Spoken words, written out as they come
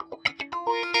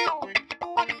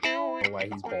why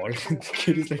he's bald. The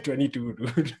kid is like 22,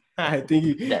 dude. I think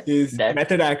he That is that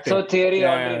method acting. So Thierry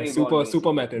Henry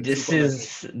Super method. this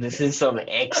is some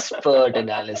expert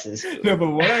analysis, bro. No, but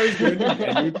what I was going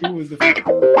to allude to was the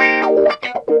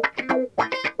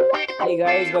Hey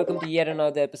guys, welcome to yet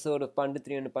another episode of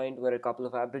Punditry on a Pint, where a couple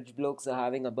of average blokes are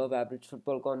having above average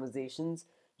football conversations.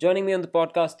 Joining me on the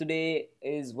podcast today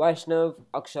is Vaishnav,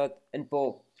 Akshat, and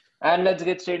Po. And let's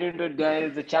get straight into it,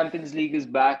 guys. The Champions League is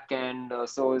back, and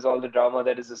so is all the drama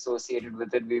that is associated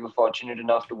with it. We were fortunate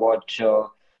enough to watch a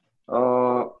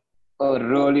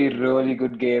really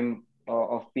good game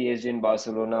of PSG and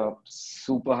Barcelona,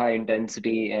 super high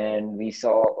intensity, and we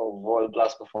saw a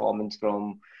world-class performance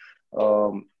from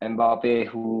Mbappe,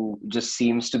 who just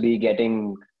seems to be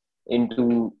getting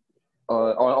into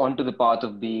onto the path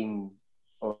of being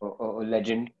a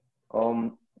legend.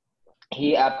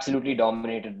 He absolutely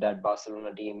dominated that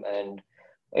Barcelona team, and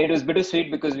it was bittersweet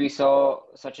because we saw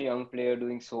such a young player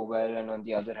doing so well, and on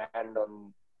the other hand,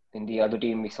 in the other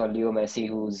team, we saw Leo Messi,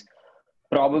 who's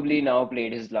probably now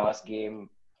played his last game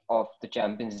of the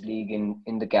Champions League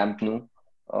in the Camp Nou,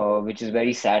 which is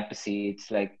very sad to see. It's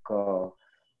like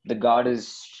the guard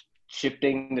is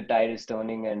shifting, the tide is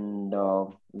turning, and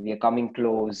we are coming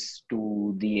close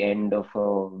to the end of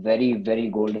a very, very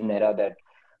golden era that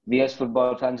we as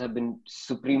football fans have been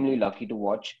supremely lucky to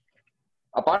watch.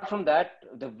 Apart from that,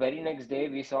 the very next day,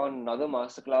 we saw another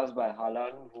masterclass by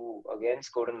Haaland, who again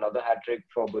scored another hat-trick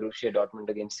for Borussia Dortmund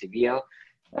against Sevilla.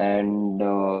 And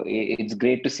it's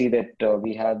great to see that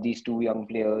we have these two young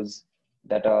players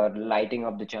that are lighting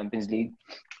up the Champions League.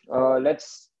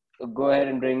 Let's go ahead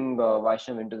and bring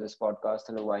Vaishnav into this podcast.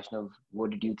 Hello, Vaishnav.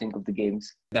 What did you think of the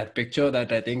games? That picture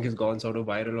that I think has gone sort of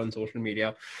viral on social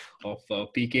media of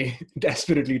PK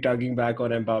desperately tugging back on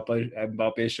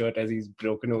Mbappe's shirt as he's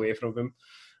broken away from him.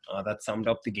 That summed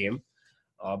up the game.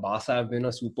 Barca have been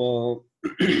a super...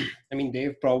 I mean,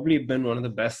 they've probably been one of the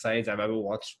best sides I've ever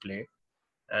watched play.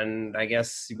 And I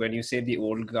guess when you say the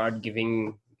old guard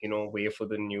giving, way for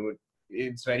the new...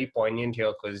 It's very poignant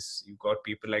here because you've got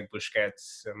people like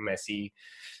Busquets, Messi,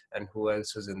 and who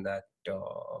else was in that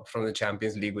from the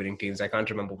Champions League winning teams. I can't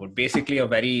remember, but basically a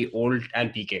very old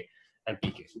and PK,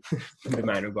 the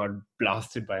man who got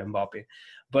blasted by Mbappe.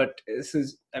 But this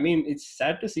is, it's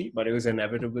sad to see, but it was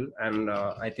inevitable. And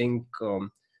I think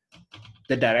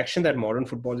the direction that modern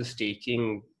football is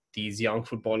taking these young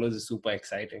footballers is super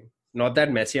exciting. Not that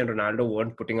Messi and Ronaldo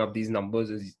weren't putting up these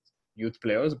numbers as youth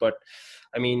players, but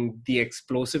the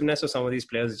explosiveness of some of these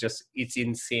players it's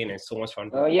insane. It's so much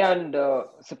fun. And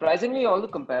surprisingly, all the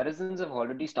comparisons have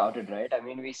already started, right?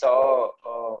 We saw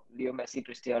Leo Messi,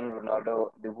 Cristiano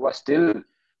Ronaldo, who are still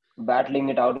battling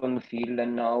it out on the field,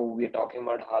 and now we're talking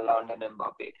about Haaland and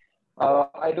Mbappe.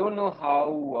 I don't know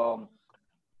how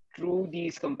true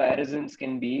these comparisons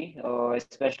can be,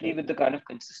 especially with the kind of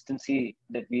consistency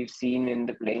that we've seen in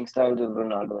the playing styles of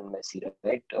Ronaldo and Messi,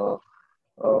 right?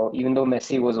 Even though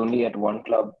Messi was only at one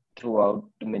club throughout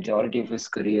the majority of his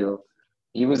career,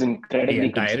 he was incredibly the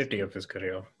entirety of his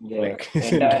career. Yeah,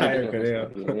 his entire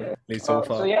career. So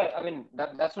far.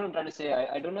 That's what I'm trying to say.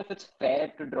 I don't know if it's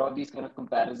fair to draw these kind of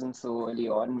comparisons so early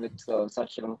on with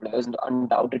such young players. And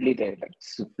undoubtedly, they're like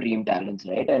supreme talents,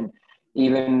 right? And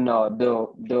even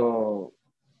the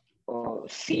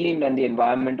scene and the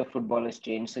environment of football has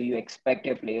changed. So you expect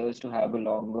your players to have a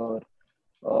longer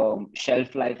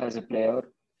shelf life as a player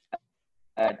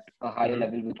at a higher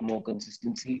level with more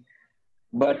consistency.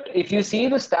 But if you see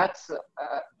the stats,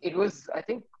 it was, I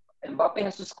think, Mbappe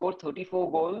has to score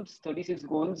 34 goals, 36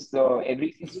 goals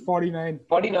every season. It's 49.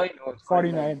 49 goals.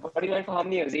 49. 49 for how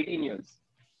many years? 18 years.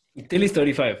 Till he's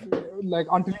 35. Like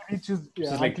until he reaches... Yeah,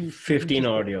 so it's like 15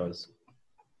 odd years.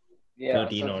 Yeah,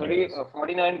 so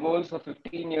 49 goals for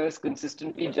 15 years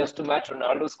consistently just to match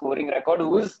Ronaldo's scoring record,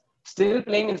 who is still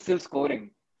playing and still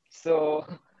scoring. So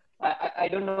I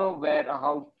don't know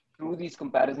how true these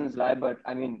comparisons lie, but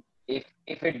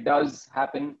if it does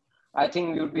happen, I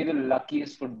think we would be the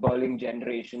luckiest footballing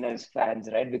generation as fans,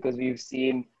 right? Because we've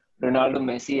seen Ronaldo,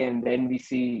 Messi, and then we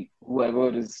see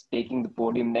whoever is taking the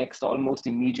podium next almost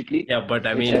immediately. Yeah, but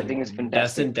I think is fantastic.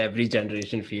 Doesn't every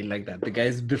generation feel like that? The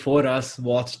guys before us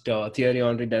watched Thierry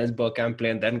Henry, Dennis Bergkamp play,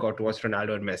 and then got to watch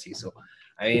Ronaldo and Messi. So,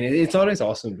 it's always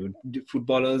awesome, dude.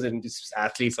 Footballers and just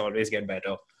athletes always get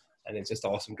better. And it's just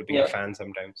awesome to be a fan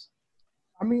sometimes.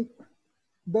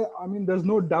 There's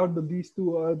no doubt that these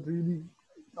two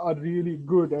are really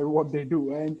good at what they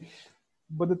do.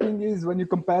 But the thing is, when you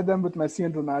compare them with Messi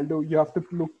and Ronaldo, you have to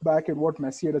look back at what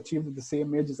Messi had achieved at the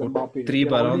same age as Mbappe. 3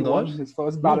 Ballon d'Or? His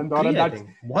first Ballon d'Or.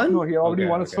 One? No, he already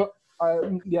won his first.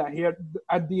 He had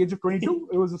at the age of 22,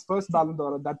 it was his first Ballon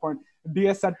d'Or at that point.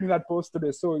 DS sent me that post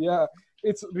today. So yeah,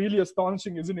 it's really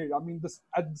astonishing, isn't it? I mean, this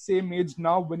at the same age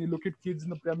now, when you look at kids in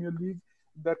the Premier League,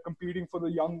 they're competing for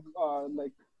the young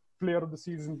player of the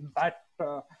season, that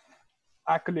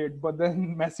accolade. But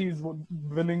then Messi is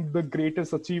winning the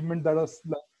greatest achievement that a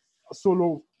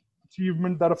solo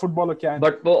achievement that a footballer can.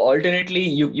 But alternately,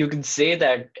 you can say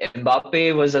that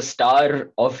Mbappe was a star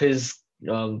of his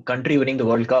country winning the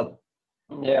World Cup.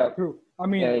 Yeah. True. I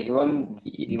mean, Yeah, he won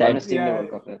his team the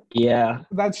World Cup. Yeah.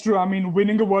 That's true. I mean,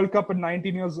 winning a World Cup at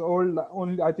 19 years old,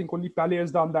 I think only Pele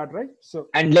has done that, right? So,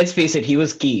 And let's face it, he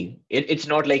was key. It's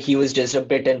not like he was just a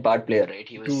bit and part player, right?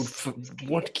 He was. Dude,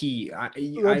 what key? I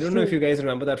That's don't know if true. you guys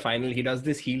remember that final. He does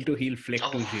this heel-to-heel flick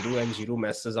to Giroud, and Giroud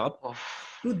messes up. Oh.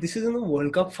 Dude, this is in the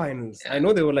World Cup finals. I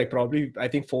know they were like probably, I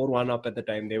think 4-1 up at the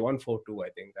time. They won 4-2, I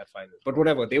think, that final. But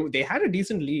whatever, they had a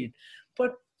decent lead.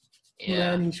 But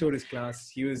man, he showed his class.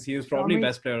 He was probably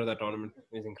best player of that tournament.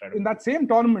 It was incredible. in that same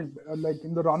tournament, like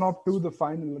in the run-up to the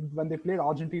final, when they played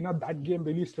Argentina, that game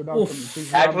really stood out to me. because,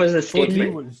 That was a Italy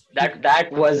statement. was-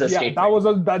 That was a yeah,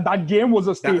 statement. that game was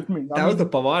a statement. That was the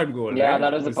Pavard goal. Yeah, right?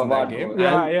 that was the in that Pavard game. goal.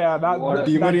 Yeah, And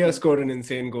Di Maria scored an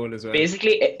insane goal as well.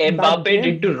 Basically, Mbappe game-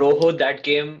 did to Rojo that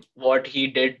game what he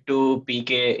did to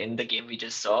PK in the game we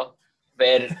just saw,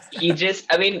 where he just,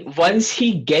 I mean, once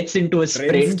he gets into a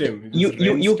sprint, Rinsed him. He you just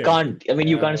rinsed him. can't. I mean,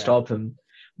 you Yeah, can't yeah. stop him.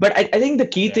 But I think the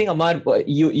key thing, Amar,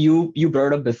 you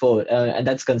brought up before, and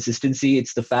that's consistency.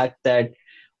 It's the fact that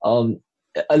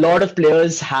a lot of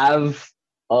players have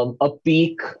a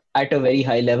peak at a very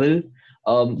high level,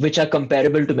 which are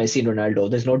comparable to Messi and Ronaldo.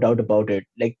 There's no doubt about it.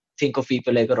 Like, think of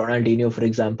people like Ronaldinho, for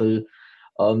example,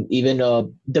 even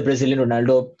the Brazilian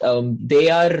Ronaldo. They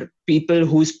are people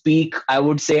whose peak, I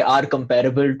would say, are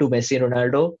comparable to Messi and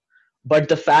Ronaldo. But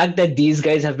the fact that these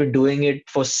guys have been doing it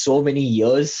for so many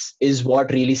years is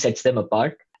what really sets them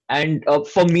apart. And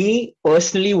for me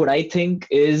personally, what I think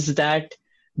is that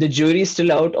the jury is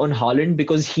still out on Haaland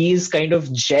because he's kind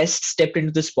of just stepped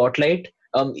into the spotlight.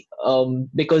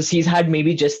 Because he's had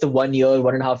maybe just the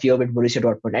 1.5 year with Borussia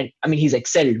Dortmund. And I mean, he's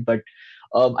excelled, but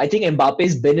I think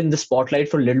Mbappe's been in the spotlight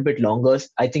for a little bit longer.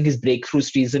 I think his breakthrough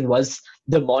season was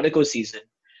the Monaco season.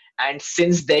 And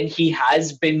since then, he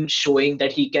has been showing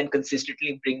that he can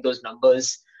consistently bring those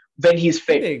numbers when he's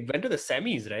fit. They went to the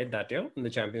semis, right, that year in the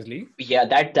Champions League. Yeah,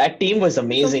 that team was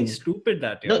amazing. Something stupid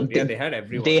that year. No, They had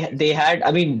everyone. They had,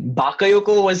 I mean,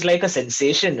 Bakayoko was like a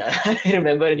sensation. I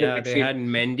remember in the they midfield. had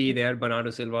Mendy, they had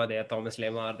Bernardo Silva, they had Thomas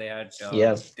Lemar, they had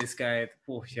this guy.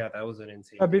 Oh, yeah, that was an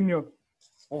insane. Fabinho.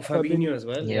 Oh, Fabinho as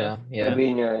well. Yeah.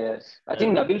 Fabinho, yes. I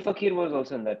think Nabil Fakir was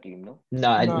also in that team, no? No,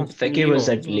 Fekir was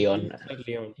at Lyon. At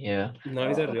Lyon. Yeah. No,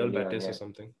 he's at Real Lyon, Betis yeah. or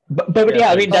something. But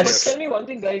yeah, I mean, But that's. tell me one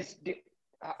thing, guys.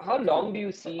 How long do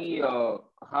you see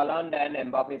Haaland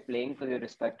and Mbappe playing for their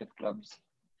respective clubs?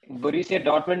 Borussia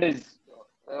Dortmund is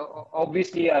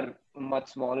obviously a much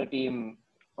smaller team,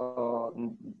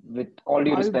 with all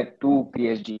due respect to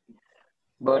PSG.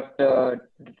 But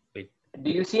Wait. do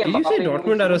you see Did you Mbappe say moving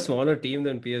Dortmund are a forward? smaller team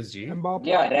than PSG? Mbappe.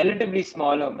 Yeah, relatively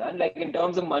smaller, man. Like in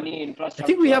terms of money, I infrastructure.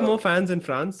 think we have more fans in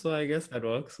France, so I guess that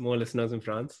works. More listeners in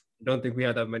France. Don't think we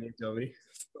have that many in Germany.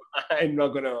 I'm not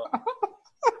gonna.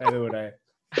 Neither would I.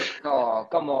 Oh,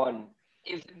 come on.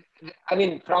 I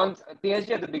mean, France,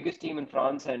 PSG are the biggest team in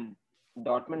France, and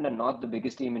Dortmund are not the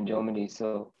biggest team in Germany.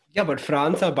 So Yeah, but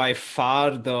France are by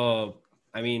far the.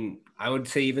 I mean, I would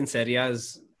say even Serie A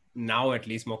is now at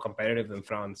least more competitive than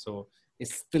France. So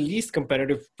it's the least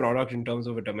competitive product in terms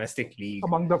of a domestic league.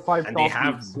 Among the five And top they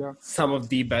have leagues, yeah. some of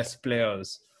the best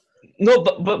players. No,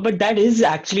 but that is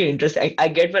actually interesting. I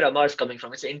get where Amar's coming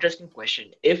from. It's an interesting question.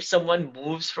 If someone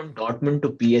moves from Dortmund to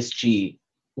PSG,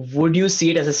 would you see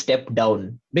it as a step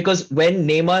down? Because when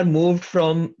Neymar moved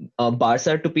from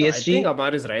Barca to I PSG, think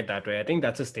Amar is right that way. I think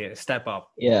that's a step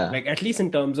up. yeah, Like at least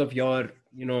in terms of your,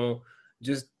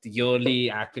 just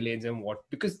yearly accolades and what.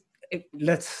 Because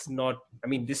let's not. I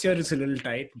mean, this year is a little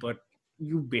tight, but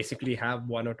you basically have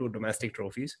 1 or 2 domestic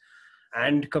trophies.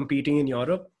 And competing in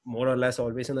Europe, more or less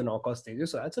always in the knockout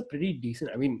stages. So that's a pretty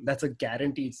decent, I mean, that's a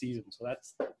guaranteed season. So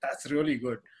that's really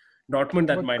good. Dortmund,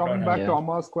 that But might coming not back have. to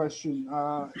Amar's question,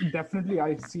 definitely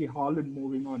I see Haaland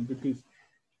moving on because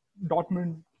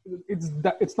Dortmund,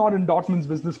 it's not in Dortmund's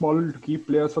business model to keep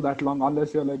players for that long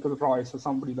unless you're like a Royce or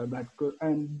somebody like that.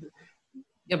 And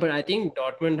Yeah, but I think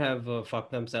Dortmund have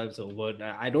fucked themselves over.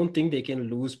 I don't think they can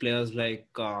lose players like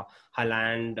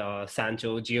Haaland,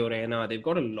 Sancho, Gio Reyna. They've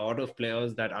got a lot of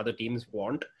players that other teams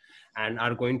want and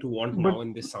are going to want now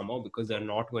in this summer because they're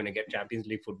not going to get Champions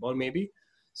League football maybe.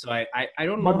 So I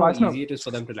don't But know how Vaishnav, easy it is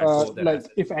for them to let go of their like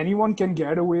assets. if anyone can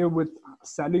get away with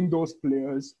selling those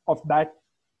players of that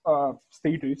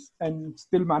status and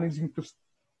still managing to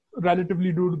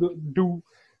relatively do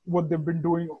what they've been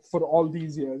doing for all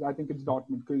these years, I think it's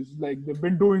Dortmund, because like they've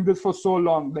been doing this for so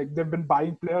long. Like they've been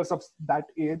buying players of that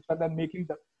age and then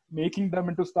making them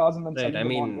into stars and then Right. selling I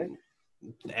them on. Right? mean,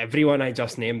 everyone I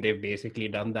just named, they've basically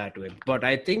done that with. But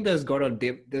I think there's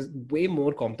way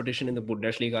more competition in the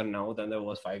Bundesliga now than there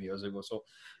was 5 years ago. So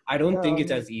I don't Yeah, think I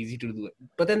it's mean, as easy to do it.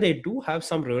 But then they do have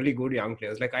some really good young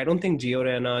players. Like I don't think Gio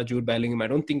Reyna, Jude Bellingham, I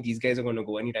don't think these guys are going to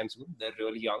go anytime soon. They're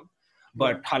really young.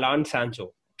 But Haaland,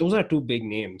 Sancho, those are two big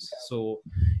names. So,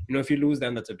 if you lose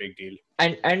them, that's a big deal.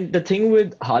 And the thing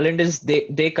with Haaland is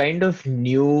they kind of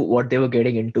knew what they were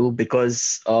getting into,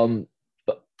 because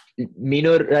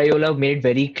Mino Raiola made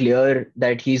very clear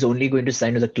that he's only going to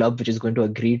sign with a club which is going to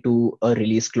agree to a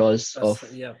release clause of,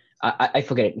 Yeah. I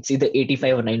forget, it's either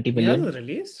 85 or 90 He has million. a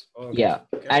release? Oh, Yeah.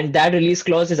 okay. And that release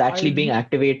clause is actually I- being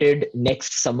activated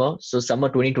next summer. So summer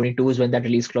 2022 is when that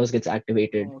release clause gets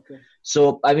activated. okay.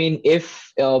 So I mean,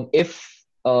 if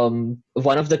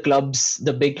one of the clubs,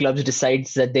 the big clubs,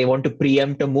 decides that they want to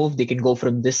preempt a move, they can go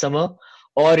from this summer,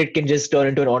 or it can just turn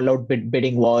into an all-out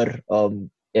bidding war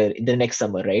in the next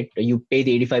summer, right? You pay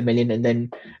the 85 million, and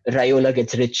then Raiola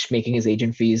gets rich making his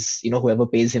agent fees. Whoever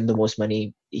pays him the most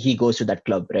money, he goes to that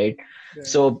club, right? Yeah.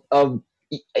 So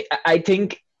I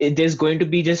think there's going to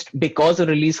be, just because of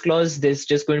release clause, there's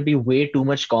just going to be way too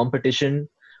much competition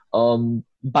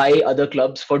by other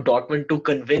clubs for Dortmund to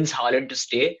convince Haaland to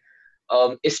stay,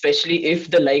 especially if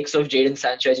the likes of Jadon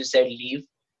Sancho, as you said, leave.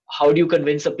 How do you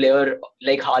convince a player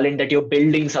like Haaland that you're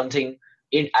building something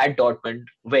at Dortmund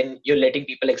when you're letting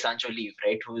people like Sancho leave,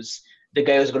 right? Who's the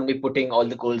guy who's going to be putting all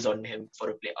the goals on him for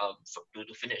a play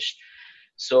to finish.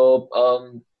 So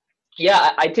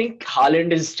yeah, I think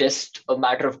Haaland is just a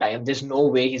matter of time. There's no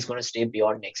way he's going to stay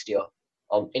beyond next year,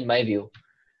 in my view.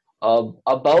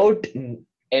 About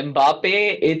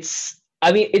Mbappe, it's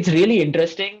really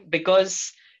interesting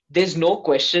because there's no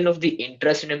question of the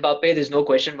interest in Mbappe. There's no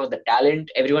question about the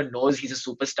talent. Everyone knows he's a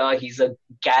superstar. He's a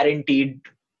guaranteed,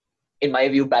 in my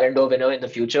view, Ballon d'Or winner in the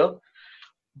future.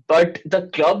 But the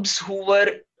clubs who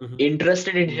were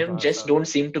interested in him just don't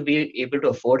seem to be able to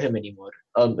afford him anymore.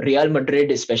 Real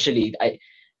Madrid, especially,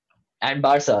 and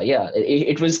Barca, yeah,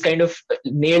 it was kind of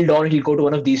nailed on. He'll go to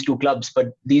one of these two clubs,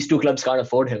 but these two clubs can't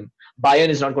afford him. Bayern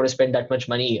is not going to spend that much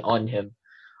money on him.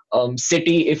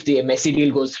 City, if the Messi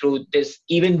deal goes through,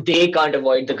 even they can't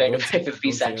avoid the kind of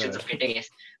FFP sanctions of getting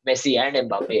Messi and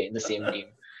Mbappe in the same team.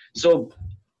 So,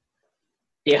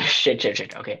 yeah, shit.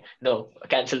 Okay, no,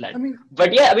 cancel that. I mean,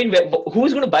 But yeah, I mean,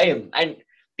 who's going to buy him? And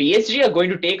PSG are going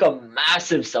to take a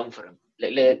massive sum for him.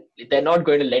 They're not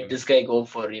going to let this guy go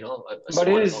for a But small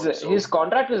amount, so. his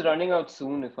contract is running out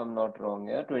soon, if I'm not wrong.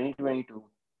 Yeah, 2022,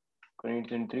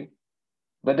 2023.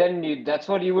 But then that's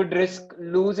what you would risk,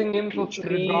 losing him for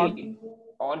free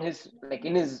on his, like,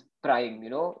 in his prime.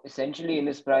 Essentially in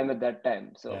his prime at that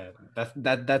time. So yeah,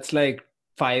 that's like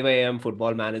 5 a.m.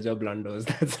 football manager blunders.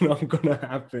 That's not gonna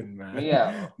happen, man.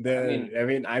 Yeah, I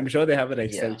mean, I'm sure they have an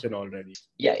extension already.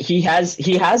 Yeah, he has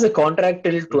a contract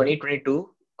till 2022.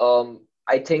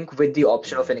 I think with the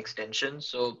option of an extension.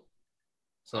 So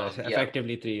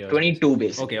effectively 3 years. 22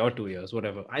 basically. Okay, or 2 years,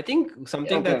 whatever. I think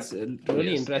something that's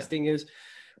really interesting is,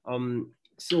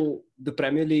 so the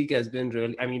Premier League has been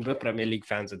really, I mean, we're Premier League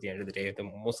fans at the end of the day.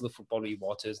 Most of the football we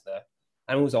watch is there.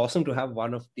 And it was awesome to have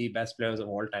one of the best players of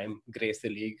all time grace the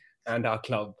league and our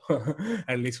club,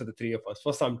 at least for the three of us,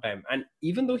 for some time. And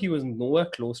even though he was nowhere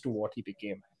close to what he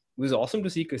became, it was awesome to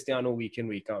see Cristiano week in,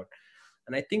 week out.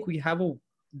 And I think we have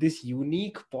this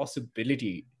unique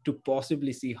possibility to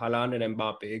possibly see Haaland and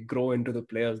Mbappe grow into the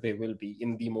players they will be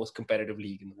in the most competitive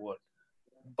league in the world.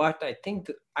 But I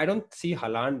think I don't see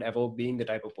Haaland ever being the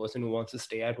type of person who wants to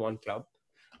stay at one club.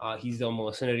 He's a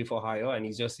mercenary for hire, and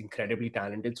he's just incredibly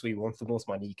talented, so he wants the most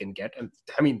money he can get. And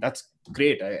I mean, that's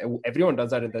great. Everyone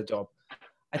does that in their job.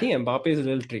 I think Mbappe is a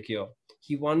little trickier.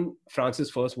 He won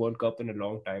France's first World Cup in a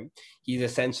long time. He's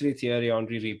essentially Thierry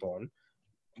Henry reborn,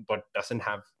 but doesn't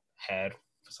have hair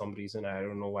for some reason. I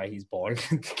don't know why he's bald.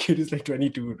 The kid is like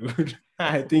 22, dude.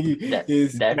 I think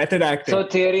he's method acting. So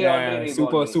Thierry Henry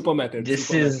reborn. Super method.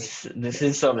 This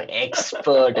is some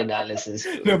expert analysis.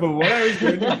 No, but what I was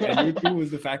going to tell you too was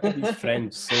the fact that he's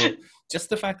French. So just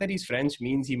the fact that he's French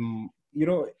means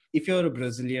if you're a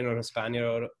Brazilian or a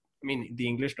Spaniard, or I mean, the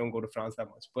English don't go to France that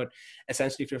much, but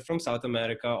essentially if you're from South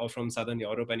America or from Southern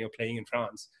Europe and you're playing in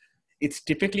France, it's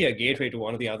typically a gateway to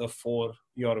one of the other 4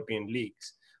 European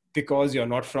leagues because you're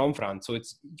not from France. So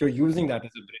you're using that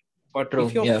as a bridge. But True,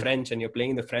 if you're yeah. French and you're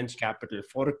playing in the French capital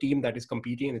for a team that is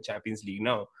competing in the Champions League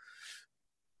now,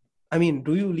 I mean,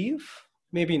 do you leave?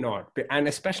 Maybe not. And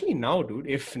especially now, dude,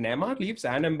 if Neymar leaves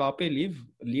and Mbappe leave,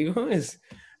 Ligue 1 is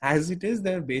as it is.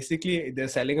 They're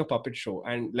selling a puppet show,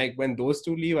 and like when those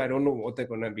two leave, I don't know what they're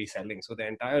gonna be selling. So the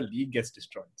entire league gets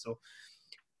destroyed. So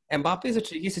Mbappe is a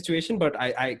tricky situation, but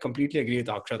I completely agree with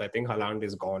Akshat. I think Haaland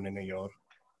is gone in a year.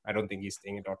 I don't think he's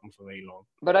staying in Dortmund for very long.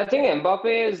 But I think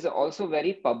Mbappe is also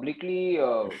very publicly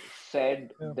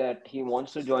said Yeah. that he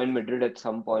wants to join Madrid at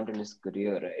some point in his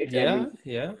career, right? I mean,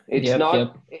 Yeah. it's Yep,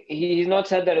 not. He's not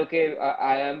said that. Okay,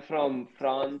 I am from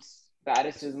France.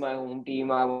 Paris is my home team.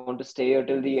 I want to stay here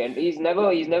till the end. He's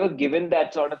never given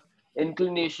that sort of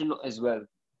inclination as well.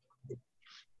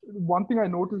 One thing I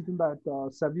noticed in that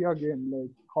Sevilla game,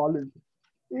 like Haaland,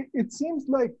 it seems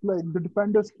like the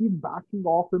defenders keep backing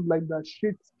off him, like that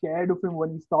shit scared of him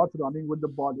when he starts running with the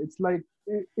ball. It's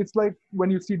like when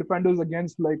you see defenders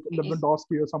against like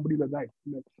Lewandowski or somebody like that.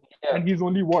 Like, Yeah. and he's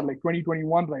only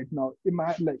 2021 right now.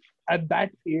 Imagine like at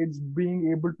that age being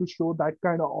able to show that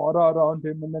kind of aura around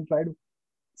him and then try to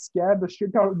scare the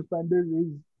shit out of defenders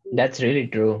is That's really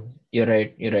true. You're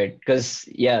right. Because,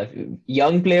 yeah,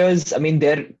 young players, I mean,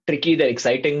 they're tricky, they're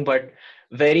exciting, but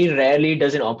very rarely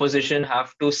does an opposition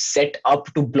have to set up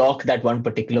to block that one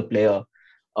particular player.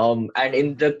 And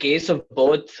in the case of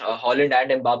both Holland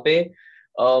and Mbappe,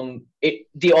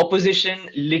 the opposition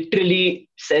literally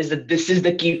says that this is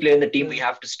the key player in the team we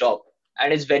have to stop.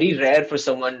 And it's very rare for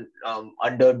someone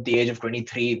under the age of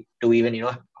 23 to even,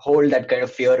 hold that kind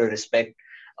of fear or respect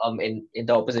in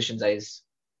the opposition's eyes.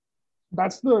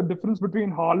 that's the difference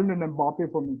between Haaland and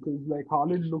Mbappe for me, because like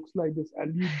Haaland looks like this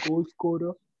elite goal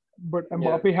scorer, but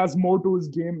Mbappe has more to his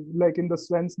game, like in the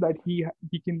sense that he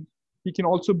can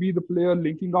also be the player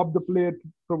linking up the player,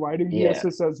 providing the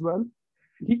assists as well.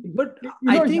 But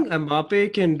I think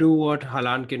Mbappe can do what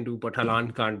Haaland can do, but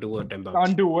Haaland can't do what Mbappe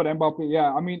can't do what Mbappe.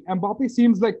 Yeah, I mean Mbappe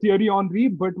seems like Thierry Henry,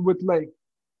 but with like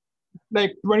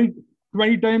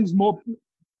 20 times more.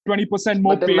 20%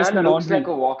 more But the pace man than looks Henry. like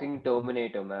a walking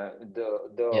Terminator, man.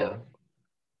 Yeah.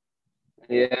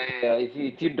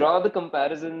 If you draw the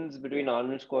comparisons between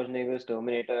Arnold Schwarzenegger's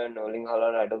Terminator and Erling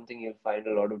Haaland, I don't think you'll find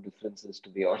a lot of differences,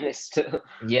 to be honest.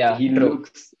 Yeah, he true.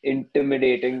 looks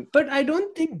intimidating. But I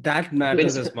don't think that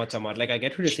matters as much, Amar. Like, I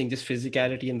get what you're saying, just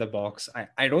physicality in the box.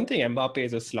 I don't think Mbappe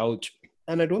is a slouch.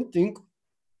 And I don't think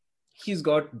he's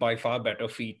got by far better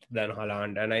feet than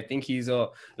Haaland. And I think he's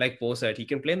like Poe said, he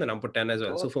can play in the number 10 as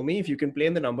well. So for me, if you can play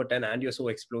in the number 10 and you're so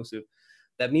explosive,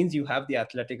 that means you have the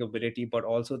athletic ability, but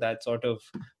also that sort of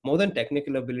more than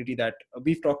technical ability that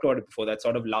we've talked about it before, that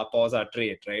sort of La Pausa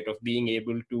trait, right? Of being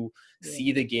able to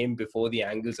see the game before the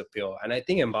angles appear. And I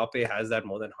think Mbappe has that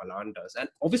more than Haaland does. And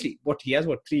obviously, he has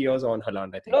 3 years on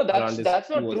Haaland, I think. No, Haaland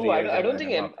that's is 2 not or true. 3 years I don't younger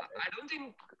think than Mbappe, I don't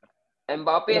think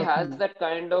Mbappe has that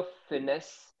kind of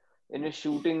finesse in his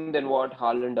shooting than what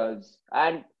Haaland does.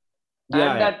 And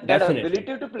that ability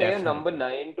to play a number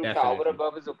 9 to tower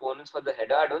above his opponents for the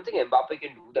header, I don't think Mbappe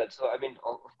can do that. So I mean,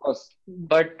 of course.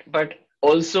 But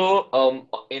also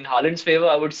in Haaland's favor,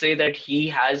 I would say that he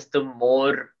has the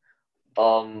more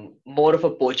of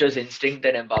a poacher's instinct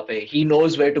than Mbappe. He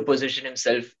knows where to position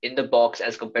himself in the box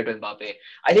as compared to Mbappe.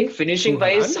 I think finishing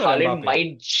wise, Haaland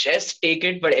might just take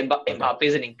it, but Mbappe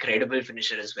is an incredible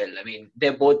finisher as well. I mean,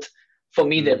 they're both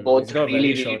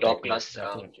really top class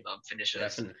finishers.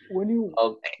 Definitely.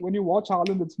 When you watch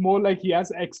Haaland, it's more like he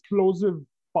has explosive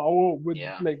power with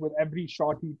with every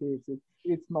shot he takes.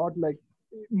 It's not like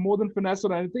more than finesse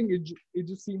or anything. It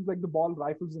just seems like the ball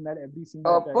rifles in that every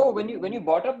single time. When you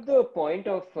brought up the point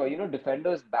of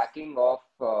defenders backing off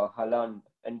Haaland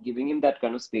and giving him that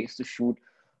kind of space to shoot,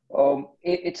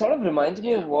 it sort of reminds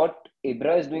me of what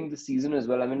Ibra is doing this season as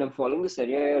well. I mean, I'm following the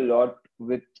Serie A a lot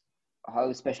with how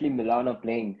especially Milan are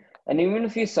playing, and even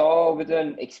if you saw with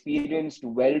an experienced,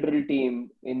 well-drilled team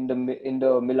in the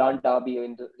Milan derby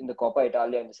in the Coppa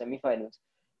Italia in the semi-finals,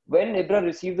 when Ibra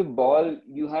received the ball,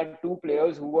 you had 2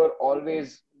 players who were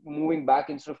always moving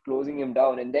back instead of closing him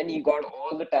down, and then he got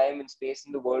all the time and space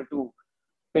in the world to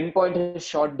pinpoint his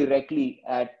shot directly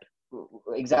at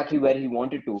exactly where he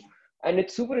wanted to. And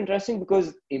it's super interesting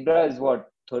because Ibra is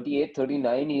 38,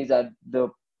 39. He's at the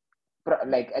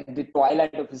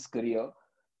twilight of his career,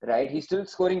 right? He's still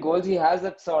scoring goals. He has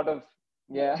that sort of,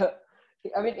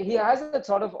 I mean, he has that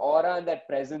sort of aura and that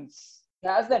presence. He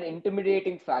has that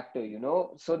intimidating factor,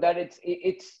 so that it's.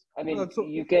 I mean,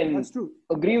 you can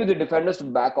agree with the defenders to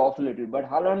back off a little, but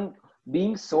Haaland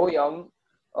being so young,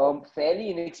 fairly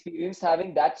inexperienced,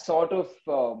 having that sort of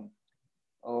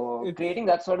creating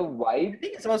that sort of vibe. I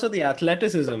think it's also the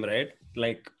athleticism, right?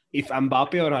 Like if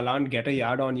Mbappe or Haaland get a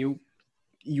yard on you,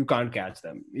 you can't catch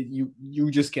them.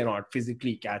 You just cannot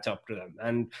physically catch up to them.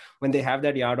 And when they have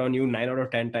that yard on you, 9 out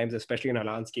of 10 times, especially in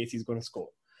Haaland's case, he's going to score.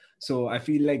 So I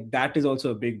feel like that is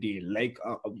also a big deal. Like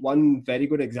one very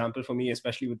good example for me,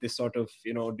 especially with this sort of,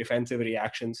 defensive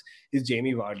reactions, is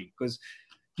Jamie Vardy. Because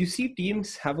you see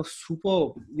teams have a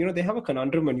super, they have a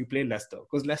conundrum when you play Leicester.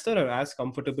 Because Leicester are as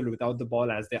comfortable without the ball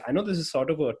as they. I know this is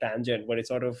sort of a tangent, but it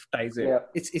sort of ties in. Yeah.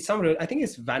 It's some, I think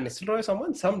it's Van Nistelrooy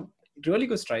or some really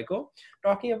good striker,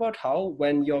 talking about how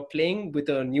when you're playing with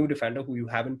a new defender who you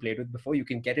haven't played with before, you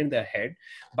can get in their head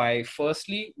by,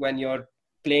 firstly, when you're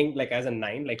playing like as a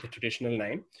 9, like the traditional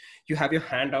 9, you have your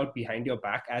hand out behind your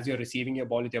back as you're receiving your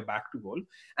ball with your back to goal.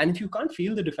 And if you can't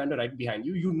feel the defender right behind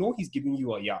you, he's giving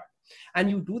you a yard.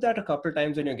 And you do that a couple of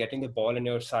times when you're getting the ball and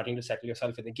you're starting to settle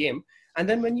yourself in the game. And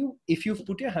then if you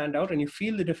put your hand out and you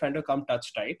feel the defender come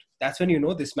touch tight, that's when you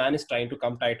know this man is trying to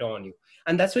come tighter on you.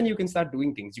 And that's when you can start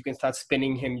doing things. You can start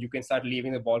spinning him. You can start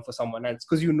leaving the ball for someone else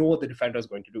because you know what the defender is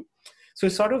going to do. So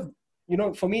it's sort of,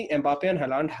 for me, Mbappe and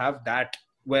Haaland have that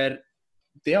where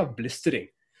they are blistering.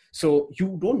 So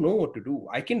you don't know what to do.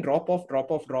 I can drop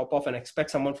off and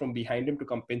expect someone from behind him to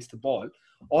come pinch the ball,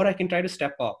 or I can try to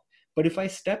step up. But if I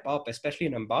step up, especially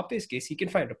in Mbappe's case, he can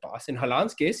find a pass. In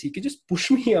Haaland's case, he can just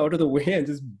push me out of the way and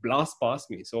just blast past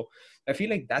me. So I feel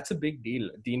like that's a big deal.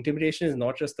 The intimidation is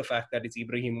not just the fact that it's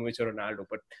Ibrahimovic or Ronaldo,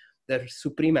 but their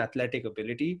supreme athletic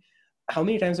ability. How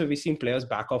many times have we seen players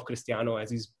back off Cristiano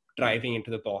as he's driving into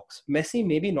the box? Messi,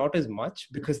 maybe not as much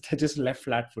because they're just left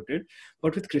flat-footed.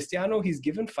 But with Cristiano, he's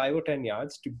given 5 or 10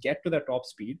 yards to get to the top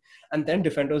speed, and then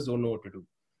defenders don't know what to do.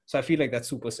 So I feel like that's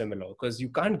super similar because you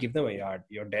can't give them a yard.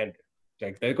 You're dead.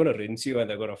 Like they're going to rinse you and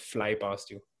they're going to fly past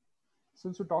you.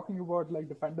 Since we're talking about like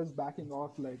defenders backing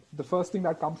off, like the first thing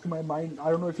that comes to my mind, I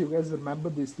don't know if you guys remember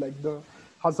this, like the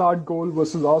Hazard goal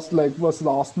versus Arsenal,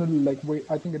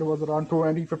 I think it was around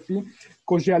 2015.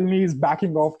 Koscielny is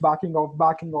backing off.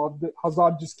 The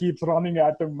Hazard just keeps running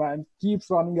at him, man.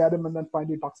 And then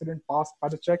finally tucks it in past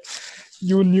Padacek.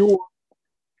 You knew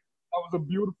that was a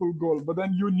beautiful goal, but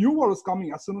then you knew what was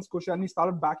coming. As soon as Koscielny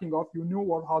started backing off, you knew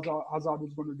what Hazard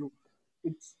was going to do.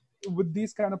 It's with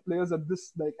these kind of players at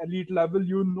this like elite level,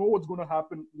 you know what's going to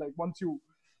happen. Like once you.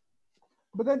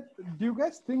 But then, do you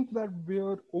guys think that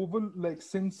we're over, like,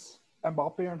 since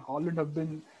Mbappe and Haaland have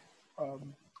been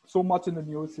so much in the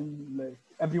news in like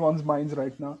everyone's minds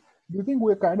right now? Do you think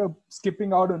we're kind of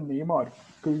skipping out on Neymar?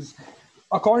 Because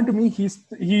according to me,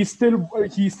 he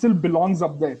still belongs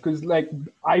up there. Because like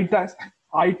eye test,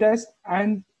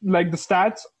 and like the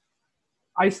stats,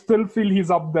 I still feel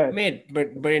he's up there. Mate,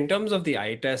 but in terms of the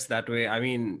eye test that way, I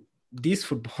mean, these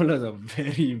footballers are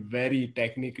very, very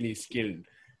technically skilled.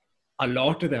 A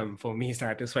lot of them, for me,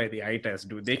 satisfy the eye test,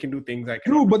 dude. They can do things like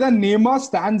true, but then Neymar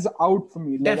stands out for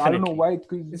me. Like, I don't know why.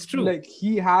 It's true. Like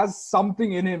he has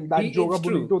something in him that Joga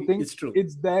Bonito thing. It's true.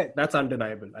 It's there. That's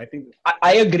undeniable. I think.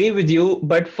 I agree with you,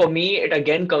 but for me, it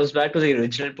again comes back to the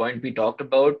original point we talked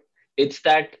about. It's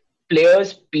that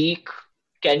players' peak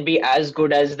can be as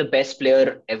good as the best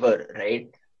player ever, right?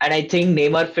 And I think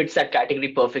Neymar fits that category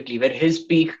perfectly, where his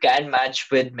peak can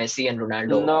match with Messi and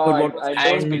Ronaldo. No,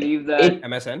 I don't believe that.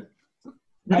 MSN?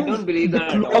 I don't believe that.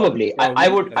 Probably. I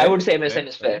would say MSN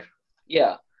is fair.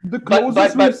 Yeah. The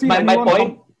closest we've seen my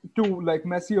point to like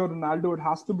Messi or Ronaldo, it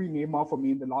has to be Neymar for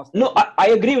me in the last. No, I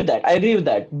agree with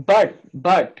that.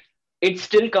 But it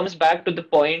still comes back to the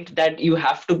point that you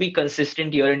have to be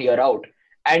consistent year in, year out.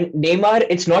 And Neymar,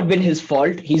 it's not been his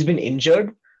fault. He's been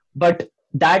injured. But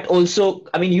that also,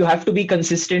 I mean, you have to be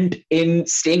consistent in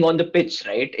staying on the pitch,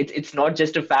 right? It's not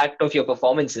just a fact of your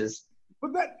performances.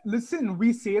 But listen,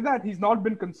 we say that he's not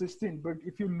been consistent, but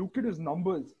if you look at his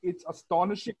numbers, it's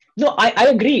astonishing. No, I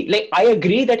agree. Like, I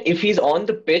agree that if he's on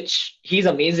the pitch, he's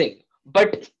amazing.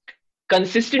 But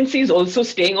consistency is also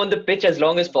staying on the pitch as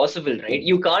long as possible, right?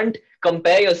 You can't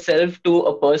compare yourself to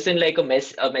a person like a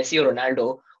Messi or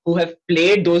Ronaldo who have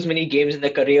played those many games in their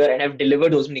career and have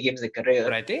delivered those many games in their career.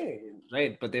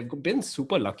 Right, but they've been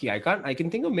super lucky. I can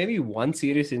think of maybe one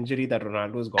serious injury that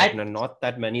Ronaldo has gotten and not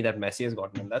that many that Messi has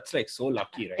gotten. And that's like so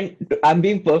lucky, right? And I'm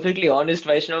being perfectly honest,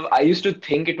 Vaishnav. I used to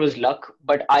think it was luck,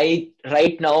 but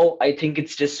right now I think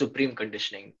it's just supreme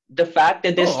conditioning. The fact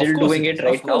that they're still doing it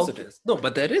right now. Of course it is. No,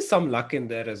 but there is some luck in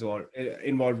there as well,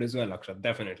 involved as well, Akshat,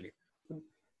 definitely.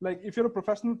 Like if you're a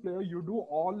professional player, you do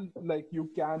all like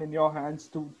you can in your hands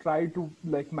to try to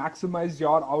like maximize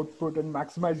your output and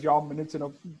maximize your minutes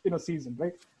in a season,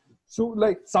 right? So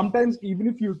like sometimes even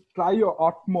if you try your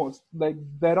utmost, like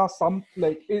there are some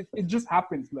like it just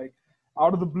happens like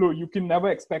out of the blue. You can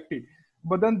never expect it.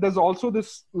 But then there's also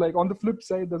this like on the flip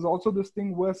side, there's also this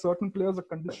thing where certain players are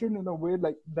conditioned in a way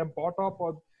like they're brought up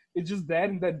or It's just there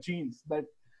in their genes that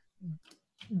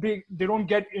they don't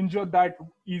get injured that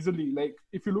easily. Like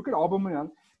if you look at Aubameyang,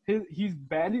 he's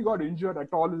barely got injured at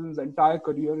all in his entire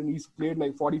career, and he's played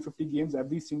like 40-50 games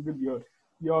every single year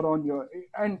on year,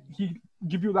 and he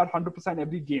give you that 100%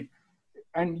 every game,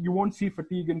 and you won't see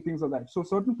fatigue and things like that. So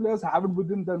certain players have it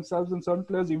within themselves, and certain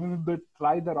players, even if they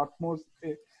try their utmost,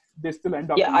 they still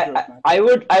end up injured.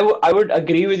 I would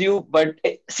agree with you, but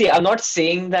see, I'm not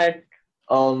saying that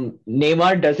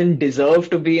Neymar doesn't deserve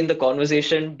to be in the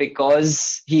conversation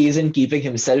because he isn't keeping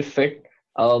himself fit.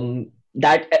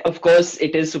 That of course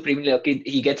it is supremely lucky.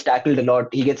 He gets tackled a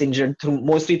lot. He gets injured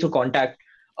mostly through contact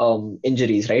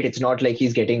injuries, right? It's not like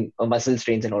he's getting muscle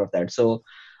strains and all of that. So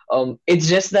it's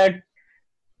just that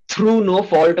through no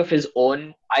fault of his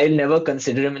own, I'll never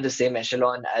consider him in the same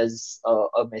echelon as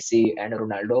a Messi and a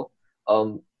Ronaldo.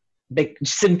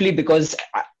 Simply because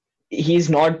he's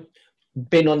not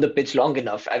been on the pitch long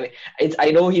enough. I mean,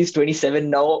 I know he's 27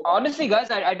 now. Honestly, guys,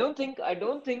 I don't think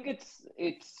it's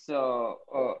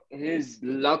his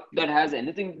luck that has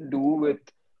anything to do with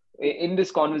in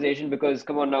this conversation, because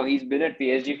come on now, he's been at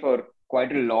PSG for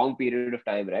quite a long period of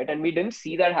time, right? And we didn't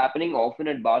see that happening often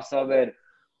at Barca, where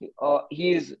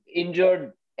he's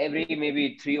injured every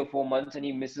maybe 3 or 4 months and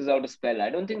he misses out a spell. I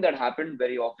don't think that happened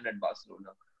very often at Barcelona.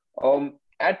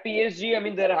 At PSG, I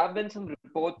mean, there have been some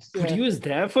reports. But he was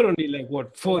there for only like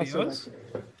what, 4 years?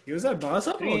 He was at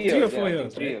Barca for 3 or 4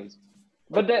 years. 3 years.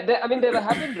 But I mean, there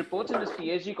have been reports in this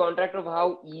PSG contract of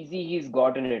how easy he's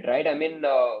gotten it, right? I mean,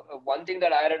 one thing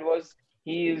that I read was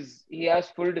he has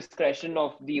full discretion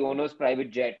of the owner's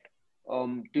private jet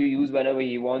to use whenever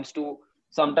he wants to.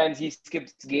 Sometimes he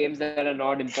skips games that are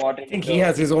not important. I think he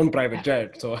has his own private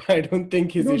jet, so I don't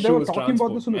think his issue is transport. They were talking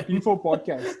about this on the P4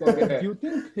 podcast. Do you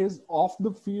think his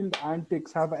off-the-field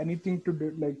antics have anything to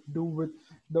do with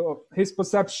his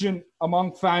perception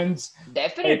among fans?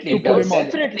 Definitely,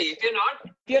 definitely.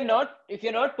 If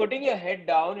you're not putting your head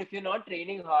down, if you're not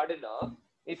training hard enough,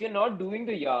 if you're not doing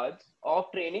the yards of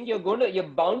training, you're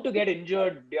bound to get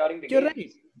injured during the game.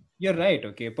 Right. You're right,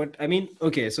 okay. But I mean,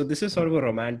 okay, so this is sort of a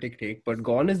romantic take, but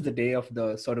gone is the day of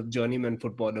the sort of journeyman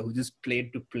footballer who just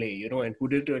played to play, and who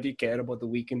didn't really care about the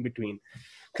week in between.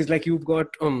 Because like you've got,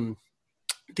 I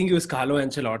think it was Carlo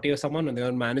Ancelotti or someone, and they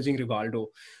were managing Rivaldo.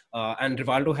 And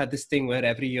Rivaldo had this thing where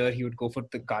every year he would go for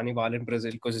the Carnival in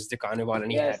Brazil because it's the Carnival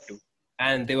and he had to.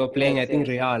 And they were playing, I think,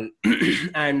 Real.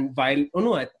 And I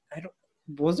don't,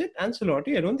 was it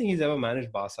Ancelotti? I don't think he's ever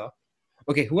managed Barca.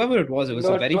 Okay, whoever it was a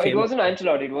very famous... It wasn't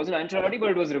Ancelotti,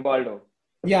 but it was Rivaldo.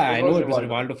 Yeah, I know it was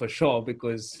Rivaldo for sure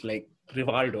because, like,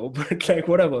 Rivaldo, but, like,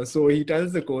 whatever. So he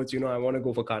tells the coach, I want to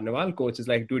go for Carnival. Coach is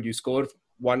like, dude, you score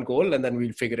 1 goal and then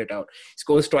we'll figure it out. He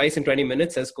scores twice in 20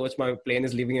 minutes, says, coach, my plane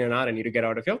is leaving in an hour. I need to get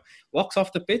out of here. Walks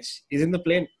off the pitch, is in the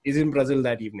plane, is in Brazil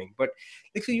that evening. But,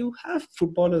 like, so you have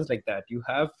footballers like that. You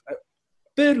have...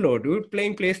 Pirlo, dude,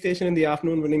 playing PlayStation in the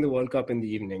afternoon, winning the World Cup in the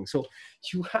evening. So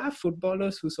you have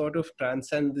footballers who sort of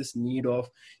transcend this need of,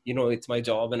 it's my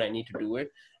job and I need to do it.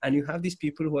 And you have these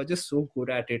people who are just so good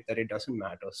at it that it doesn't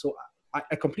matter. So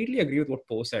I completely agree with what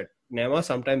Poe said. Neymar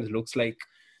sometimes looks like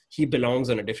he belongs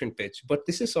on a different pitch. But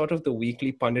this is sort of the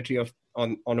weekly punditry of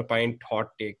on a pint hot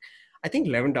take. I think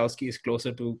Lewandowski is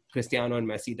closer to Cristiano and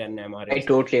Messi than Neymar is. I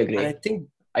totally agree. And I think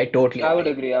I would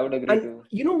agree and too.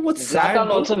 You know what's Zlatan sad?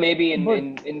 Also maybe in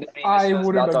the previous I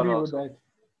wouldn't agree with that.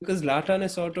 Because Zlatan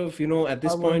is sort of, at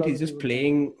this point, he's just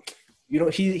playing,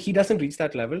 he doesn't reach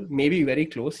that level, maybe very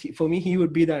close. For me, he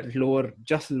would be that lower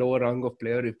rung of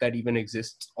player, if that even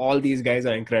exists. All these guys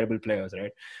are incredible players,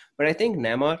 right? But I think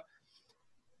Neymar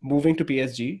moving to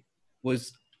PSG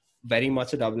was very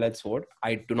much a double-edged sword.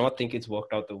 I do not think it's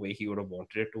worked out the way he would have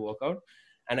wanted it to work out.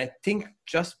 And I think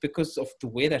just because of the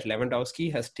way that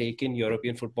Lewandowski has taken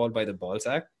European football by the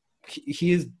balsack,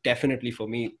 he is definitely, for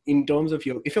me, in terms of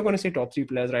if you're going to say top 3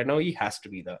 players right now, he has to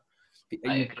be there.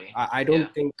 I agree. I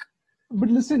don't think... But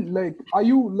listen, like, are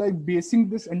you like basing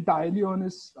this entirely on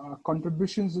his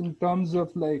contributions in terms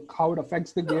of like how it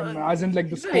affects the game, as in like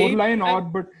the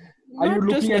scoreline, but are you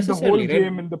looking at the whole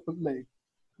game and the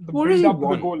build-up to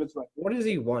the goal as well? What has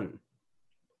he won?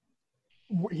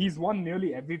 He's won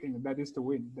nearly everything that is to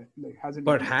win.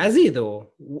 But has he though?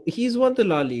 He's won the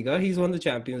La Liga. He's won the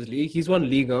Champions League. He's won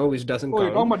Liga, which doesn't count.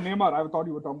 You're talking about Neymar. I thought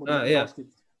you were talking about Lewandowski.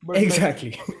 But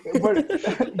exactly. But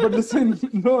listen,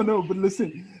 but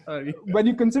listen. When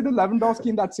you consider Lewandowski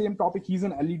in that same topic, he's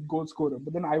an elite goal scorer.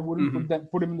 But then I wouldn't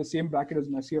put him in the same bracket as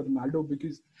Messi or Ronaldo,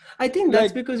 because I think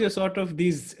that's because you're sort of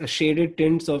these shaded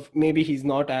tints of maybe he's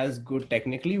not as good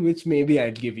technically, which maybe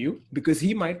I'd give you, because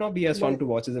he might not be as fun to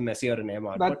watch as a Messi or a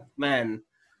Neymar. But man,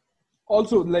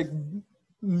 also like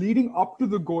leading up to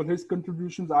the goal, his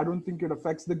contributions, I don't think it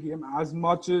affects the game as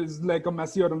much as like a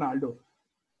Messi or Ronaldo.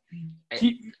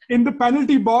 In the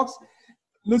penalty box,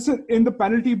 in the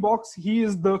penalty box, he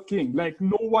is the king. Like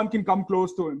no one can come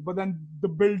close to him. But then the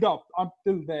build up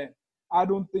until there, I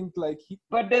don't think like he.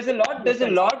 But there's a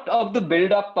lot of the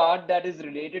build-up part that is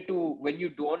related to when you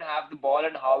don't have the ball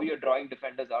and how you're drawing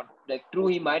defenders out. Like, true,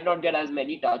 he might not get as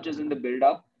many touches in the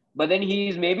build-up, but then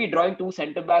he's maybe drawing two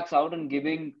centre backs out and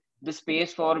giving the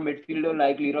space for a midfielder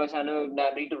like Leroy Sané or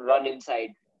Gnabry to run inside,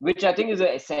 which I think is an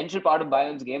essential part of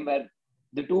Bayern's game, where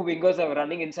the two wingers are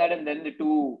running inside and then the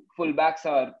two full-backs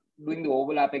are doing the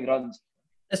overlapping runs.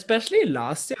 Especially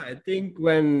last year, I think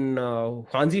when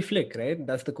Hansi Flick, right?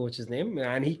 That's the coach's name.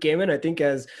 And he came in, I think,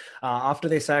 as after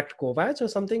they sacked Kovac or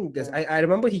something. I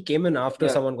remember he came in after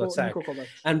someone got sacked.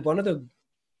 And one of the,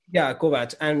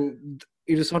 Kovac. And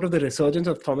it was sort of the resurgence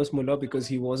of Thomas Muller because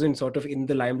he wasn't sort of in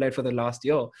the limelight for the last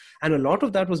year. And a lot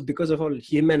of that was because of how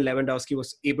him and Lewandowski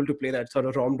was able to play that sort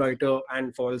of Raumdeuter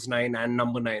and false 9 and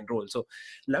number 9 role. So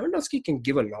Lewandowski can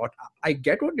give a lot. I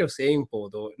get what you're saying, Po,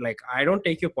 though. Like, I don't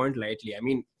take your point lightly. I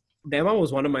mean, Neymar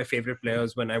was one of my favorite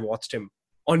players when I watched him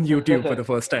on YouTube for the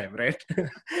first time, right?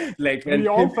 Like when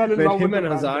him and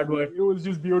Hazard were... It was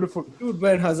just beautiful. Dude,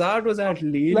 when Hazard was at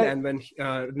Lille and when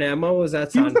Neymar was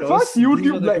at Santos... He was the first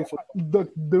YouTube, like,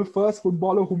 the first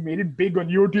footballer who made it big on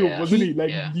YouTube, wasn't he?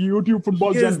 Like, the YouTube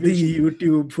football generation. He is the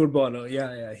YouTube footballer.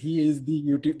 Yeah. He is the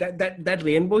YouTube... That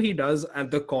rainbow he does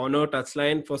at the corner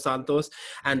touchline for Santos,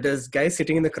 and there's guys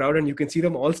sitting in the crowd and you can see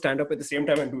them all stand up at the same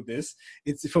time and do this.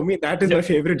 It's, for me, that is my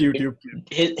favorite YouTube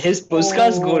clip. His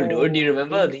Puskas goal, dude. Do you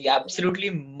remember? He absolutely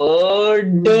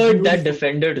murdered that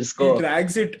defender to score. He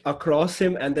drags it across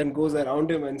him and then goes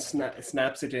around him and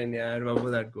snaps it in. Yeah, I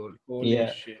remember that goal. Holy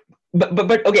shit.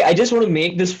 But okay, I just want to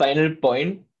make this final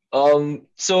point.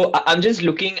 So I'm just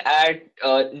looking at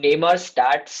Neymar's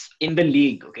stats in the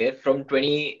league. Okay, from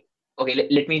 20. Okay,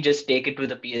 let me just take it to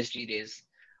the PSG days.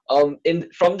 From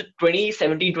the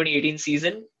 2017-2018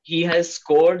 season, he has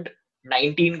scored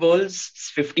 19 goals,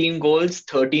 15 goals,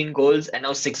 13 goals, and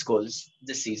now 6 goals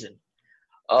this season.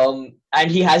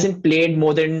 And he hasn't played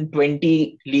more than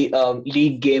 20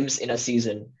 league games in a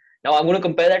season. Now, I'm going to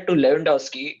compare that to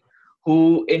Lewandowski,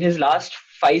 who in his last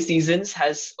 5 seasons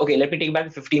has... Okay, let me take it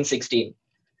back to 15-16.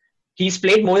 He's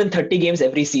played more than 30 games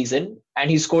every season,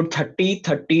 and he scored 30,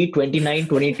 30, 29,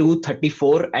 22,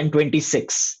 34, and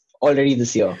 26 already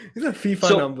this year. These are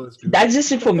FIFA numbers, dude. That's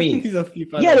just it for me. These are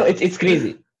FIFA numbers. No, it's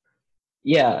crazy.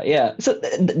 Yeah. So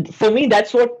for me,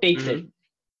 that's what takes it.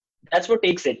 That's what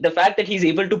takes it. The fact that he's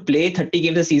able to play 30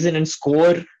 games a season and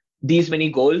score these many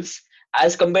goals,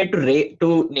 as compared to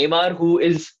Neymar, who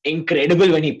is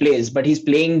incredible when he plays, but he's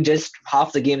playing just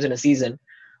half the games in a season.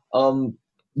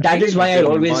 That is why I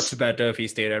always... Much better if he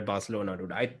stayed at Barcelona,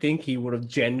 dude. I think he would have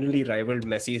genuinely rivaled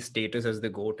Messi's status as the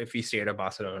GOAT if he stayed at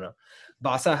Barcelona.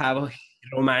 Barca have a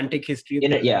romantic history of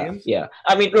games. Yeah.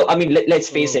 I mean, let's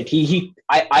face it.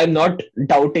 I'm not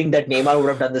doubting that Neymar would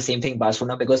have done the same thing in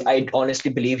Barcelona, because I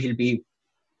honestly believe he'll be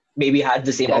maybe had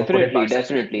the same output.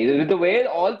 Definitely. With the way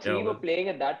all three were playing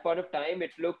at that point of time,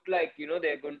 it looked like,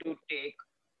 they're going to take...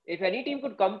 If any team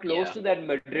could come close to that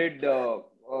Madrid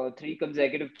 3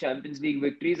 consecutive Champions League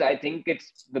victories, I think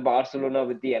it's the Barcelona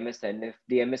with the MSN. If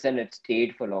the MSN had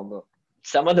stayed for longer.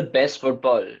 Some of the best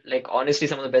football, like honestly,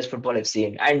 some of the best football I've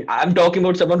seen. And I'm talking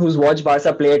about someone who's watched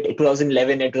Barca play at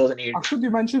 2011 and 2008. Actually,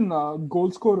 you mentioned goal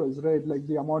scorers, right? Like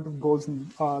the amount of goals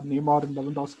Neymar and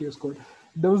Lewandowski have scored.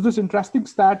 There was this interesting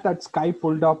stat that Sky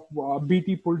pulled up,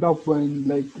 BT pulled up when,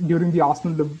 like, during the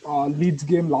Arsenal Leeds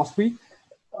game last week.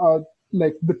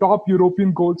 Like the top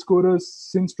European goal scorers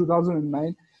since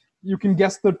 2009. You can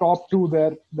guess the top 2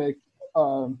 there, like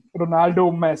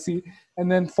Ronaldo, Messi, and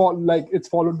then it's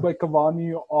followed by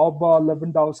Cavani, Alba,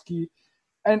 Lewandowski,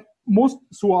 and most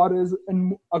Suarez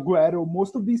and Aguero.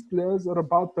 Most of these players are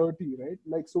about 30, right?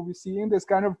 Like, so we're seeing this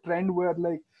kind of trend where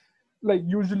like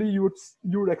usually you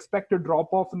would expect a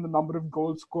drop off in the number of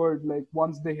goals scored, like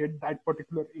once they hit that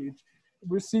particular age.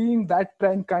 We're seeing that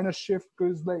trend kind of shift,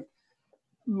 because like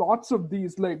lots of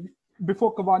these, like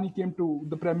before Cavani came to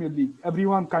the Premier League,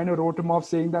 everyone kind of wrote him off,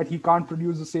 saying that he can't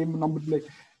produce the same number, like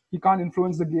he can't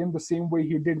influence the game the same way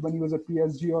he did when he was at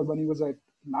PSG or when he was at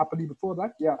Napoli before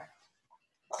that.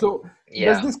 So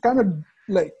there's this kind of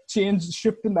like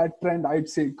shift in that trend, I'd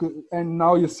say. And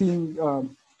now you're seeing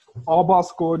Alba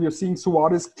score, you're seeing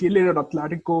Suarez kill it at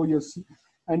Atletico, you're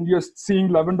seeing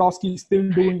Lewandowski still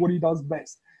doing what he does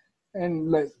best.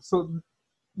 And like, so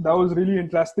that was really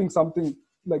interesting, something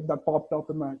like that popped up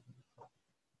in my...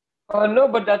 No,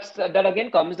 but that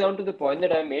again comes down to the point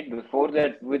that I made before,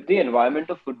 that with the environment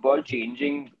of football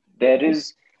changing, there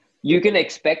is you can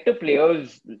expect a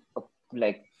player's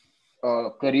like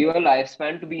career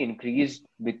lifespan to be increased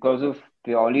because of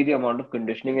purely the amount of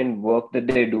conditioning and work that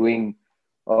they're doing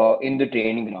in the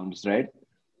training grounds, right?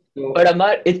 So But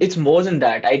Amar, it's more than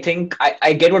that. I think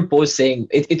I get what Po's saying.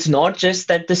 It's not just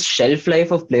that the shelf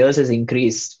life of players has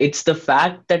increased. It's the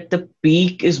fact that the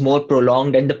peak is more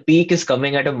prolonged and the peak is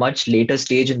coming at a much later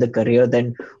stage in the career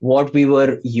than what we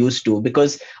were used to.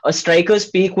 Because a striker's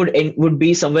peak would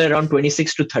be somewhere around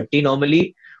 26 to 30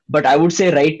 normally. But I would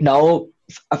say right now,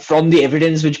 from the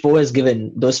evidence which Po has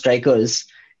given, those strikers,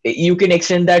 you can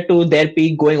extend that to their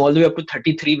peak going all the way up to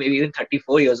 33, maybe even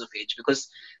 34 years of age. Because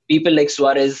people like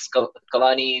Suarez,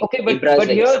 Cavani, okay, Ibra but is like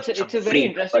here some it's a very freak.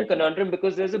 interesting But conundrum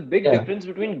because there's a big yeah, difference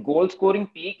between goal scoring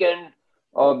peak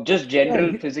and just Yeah,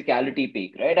 general physicality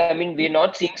peak, right? I mean, we're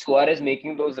not seeing Suarez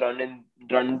making those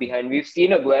run behind. We've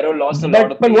seen Aguero lost a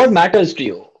lot of but what pace. matters to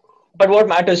you? But what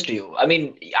matters to you? I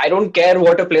mean, I don't care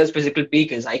what a player's physical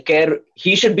peak is. I care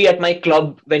he should be at my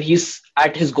club when he's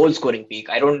at his goal scoring peak.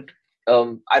 I don't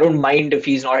mind if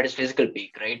he's not at his physical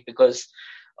peak, right? Because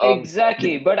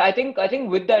Exactly, but I think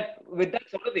with that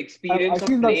sort of I experience of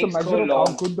feel that's a playing so measure of how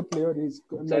long. good the player is.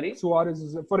 Like Sorry. Suarez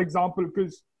is, for example,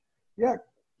 because yeah,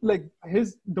 like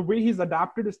the way he's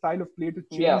adapted his style of play to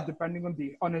change Yeah. depending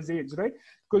on his age, right?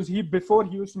 Because before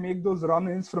he used to make those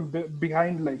run-ins from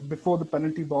behind, like before the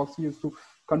penalty box, he used to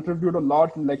contribute a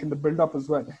lot, like in the build-up as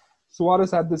well. Suarez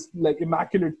had this like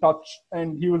immaculate touch,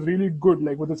 and he was really good,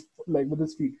 with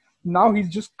his feet. Now he's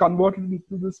just converted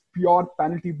into this pure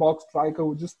penalty box striker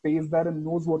who just stays there and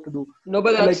knows what to do. No,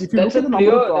 but Like that's if you that's look at a the number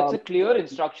clear of that's a clear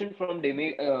instruction from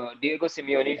Diego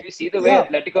Simeone. If you see the way yeah,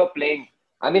 Atletico are playing,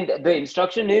 I mean, the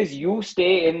instruction is you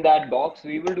stay in that box.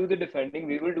 We will do the defending.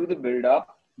 We will do the build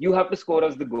up. You have to score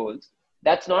us the goals.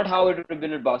 That's not how it would have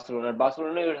been at Barcelona. At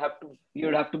Barcelona,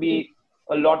 you'd have to be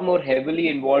a lot more heavily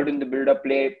involved in the build up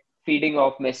play, feeding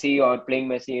off Messi or playing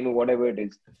Messi, whatever it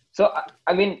is. So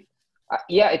I mean,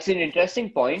 yeah, it's an interesting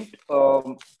point.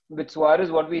 With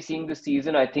Suarez, what we're seeing this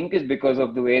season, I think, is because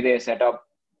of the way they're set up.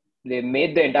 They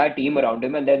made the entire team around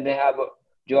him, and then they have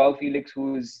Joao Felix,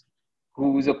 who's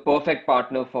a perfect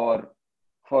partner for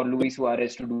Luis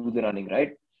Suarez to do the running,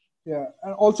 right? yeah.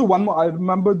 And also one more, I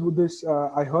remember this.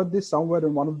 I heard this somewhere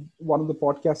in one of the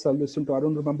podcasts I listened to. I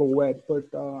don't remember where, but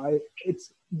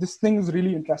it's this thing is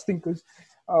really interesting because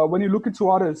when you look at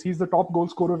Suarez, he's the top goal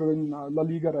scorer in La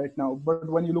Liga right now. But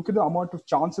when you look at the amount of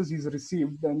chances he's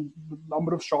received and the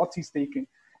number of shots he's taken,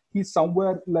 he's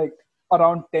somewhere like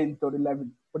around 10th or 11th.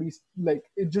 But he's like,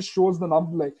 it just shows the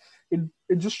number. Like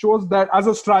it just shows that as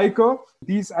a striker,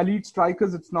 these elite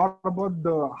strikers, it's not about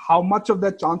the how much of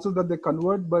their chances that they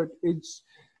convert, but it's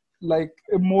like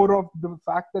more of the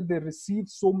fact that they receive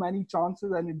so many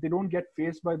chances and they don't get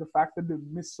faced by the fact that they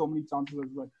miss so many chances as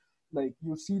well. Like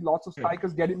you see lots of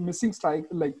strikers getting missing strike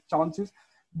like chances,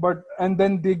 but and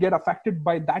then they get affected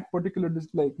by that particular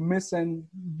like miss, and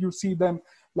you see them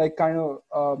like kind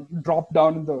of drop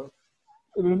down in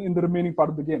the remaining part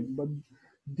of the game. But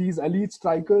these elite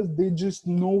strikers, they just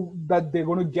know that they're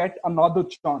going to get another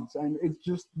chance, and it's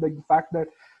just like the fact that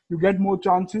you get more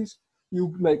chances.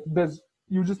 You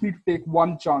just need to take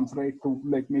one chance, right, to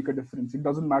like make a difference. It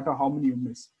doesn't matter how many you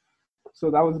miss. So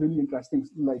that was really interesting,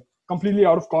 like completely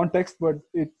out of context, but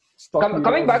it struck me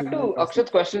Coming as back really to interesting.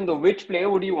 Akshat's question, though, which player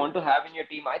would you want to have in your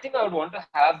team? I think I would want to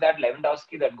have that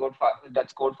Lewandowski that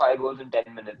scored 5 goals in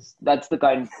 10 minutes. That's the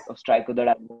kind of striker that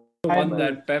I want The in one my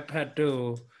that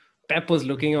Pep was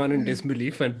looking on in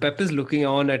disbelief, and Pep is looking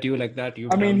on at you like that.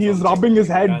 I mean, he's rubbing his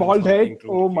head, bald head.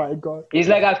 Oh my god. He's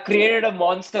like, I've created a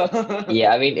monster.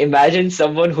 yeah, I mean, imagine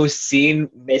someone who's seen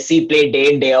Messi play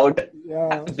day in day out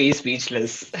Yeah. be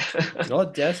speechless.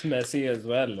 Not just Messi as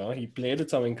well. No? He played with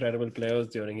some incredible players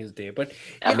during his day. But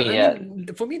I yeah, mean, I yeah, mean,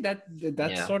 for me, that's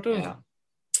yeah, sort of yeah.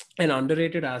 an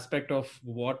underrated aspect of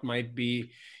what might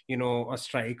be, a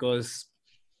striker's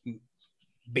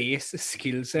base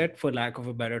skill set, for lack of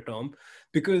a better term.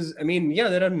 Because I mean, yeah,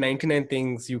 there are 99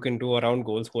 things you can do around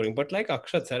goal scoring, but like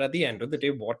Akshat said, at the end of the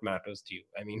day, what matters to you?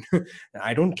 I mean,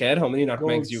 I don't care how many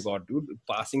nutmegs you Goals. got, dude.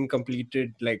 Passing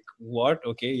completed, like what?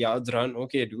 Okay, yards run,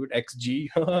 okay, dude. XG,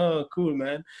 cool,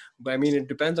 man. But I mean, it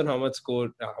depends on how much score,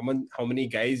 how many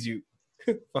guys you.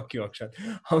 Fuck you, Akshat.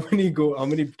 How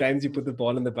many times you put the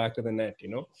ball in the back of the net?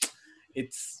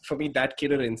 It's for me that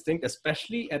killer instinct,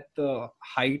 especially at the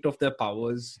height of their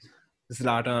powers.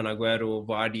 Zlatan, Aguero,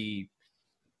 Vardy,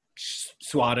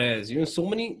 Suarez, so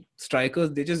many strikers,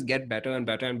 they just get better and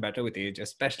better and better with age,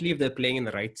 especially if they're playing in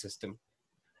the right system.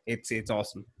 It's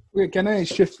awesome. Okay, can I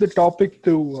shift the topic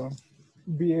to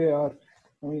VAR?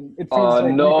 I mean, it feels like we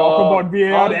talk No. about VAR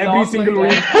How every long single will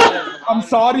week. that I'm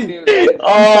sorry.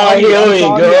 Oh, here I'm we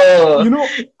sorry. go. You know,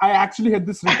 I actually had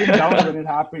this written down when it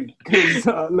happened because,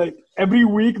 like, every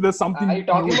week there's something. Are you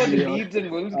talking new about the here. Leeds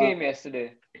and Wolves game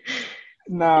yesterday?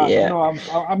 Nah, Yeah. no,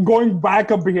 I'm going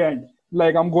back up behind.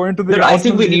 Like, I'm going to the. No, I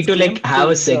think we Arsenal need to Leeds like game have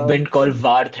a because, segment called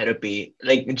VAR therapy,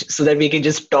 like so that we can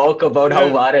just talk about how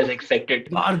Yeah. VAR has affected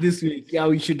VAR this week. Yeah,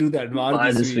 we should do that. VAR, VAR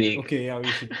this this week. week. Okay, yeah, we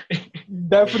should.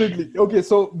 Definitely. Okay,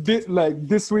 so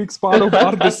this week's part of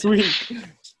our this week,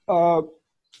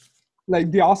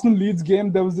 like the Arsenal Leeds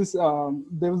game, there was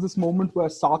this moment where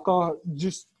Saka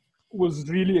just was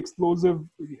really explosive.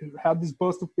 He had this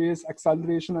burst of pace,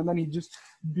 acceleration, and then he just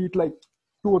beat like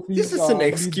 2 or 3. This is an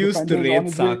Leeds excuse to defenders on rate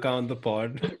his way. Saka on the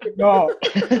pod. No,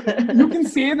 you can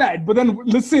say that, but then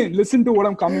listen to what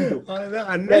I'm coming to. The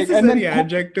unnecessary then-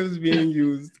 adjectives being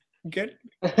used. Get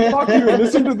Fuck you.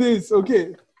 Listen to this.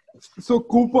 Okay. So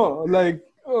Cooper, like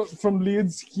from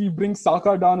Leeds, he brings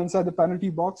Saka down inside the penalty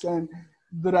box, and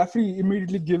the referee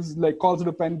immediately calls it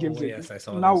a pen, gives it. yes, I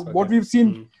saw Now this. Okay. what we've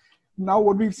seen,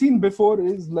 what we've seen before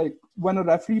is like when a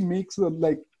referee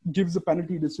gives a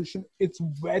penalty decision, it's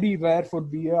very rare for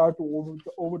VAR to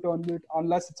overturn it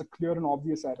unless it's a clear and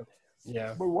obvious error.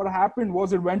 Yeah. But what happened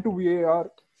was it went to VAR,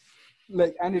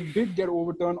 and it did get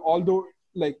overturned, although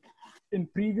in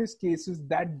previous cases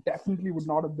that definitely would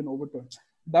not have been overturned.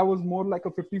 That was more like a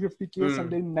 50-50 case,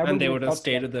 and they never And they would have touched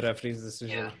stayed that. with the referee's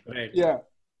decision. Right. Yeah,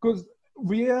 because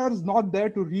VAR is not there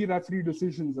to re-referee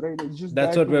decisions, right? It's just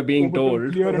That's there what to we're being overturn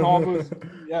told. Clear and obvious.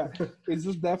 Yeah, it's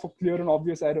just there for clear and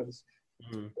obvious errors.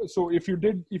 So if you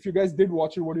guys did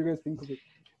watch it, what do you guys think of it?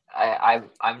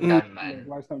 I'm done, man.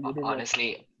 Last time you did watch it.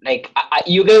 Honestly, like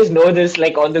you guys know this,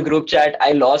 like on the group chat,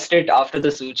 I lost it after the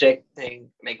Suchek thing.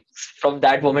 Like from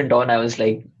that moment on, I was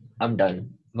like, I'm done.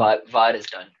 VAR is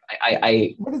done.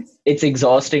 But It's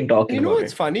exhausting talking You know about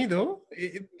what's it. funny though?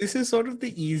 This is sort of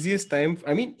the easiest time.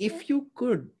 I mean, if you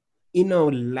could, in a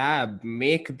lab,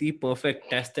 make the perfect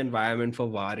test environment for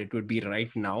VAR, it would be right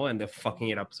now, and they're fucking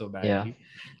it up so badly. Yeah.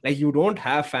 Like you don't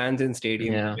have fans in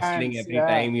stadium Yeah. whistling Fans, every yeah.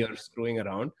 time you're screwing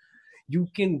around.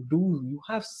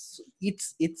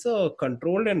 It's a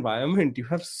controlled environment. You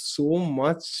have so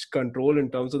much control in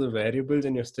terms of the variables,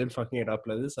 and you're still fucking it up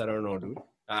like this. I don't know, dude.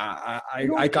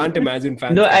 I can't imagine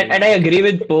fans. No, coming. and I agree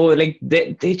with Poe. Like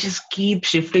they just keep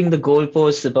shifting the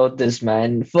goalposts about this,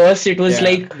 man. First, it was Yeah,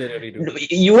 like they really do.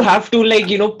 you have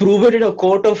to prove it in a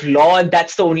court of law, and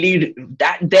that's the only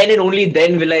then and only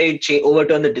then will I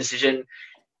overturn the decision.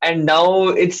 And now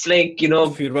it's like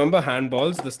If you remember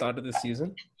handballs, the start of the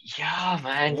season. yeah,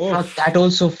 man. Oh. Fuck, that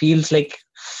also feels like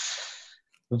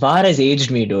VAR has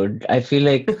aged me, dude. I feel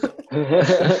like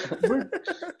But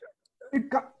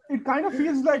it kind of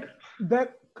feels like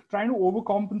they're trying to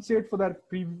overcompensate for that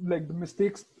the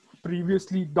mistakes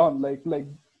previously done. This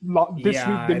Yeah,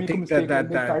 week they I make a think mistake that- and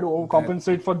they that- try to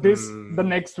overcompensate for this the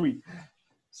next week.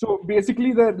 So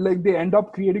basically, they end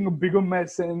up creating a bigger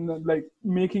mess and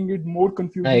making it more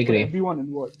confusing I agree. for everyone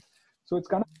involved. So it's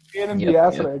kind of a pain in Yep, the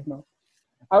ass yep. right now.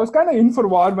 I was kind of in for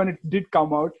VAR when it did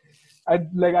come out. I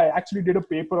actually did a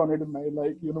paper on it in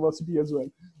my university as well,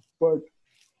 but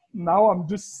now I'm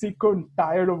just sick and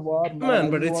tired of VAR.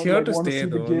 Man, but it's here to stay see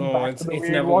the though. game No, back it's to the way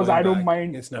never it was. going I don't back.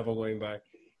 mind. It's never going back.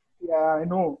 Yeah, I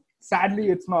know. Sadly,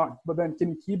 it's not. But then, can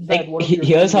you keep that? like What if you're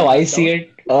here's how doing I that see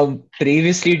down? it.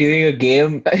 Previously during a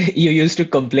game, you used to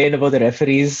complain about the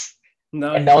referees.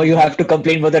 No, And now you have to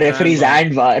complain about the referees VAR.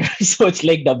 and VAR. So it's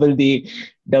like double the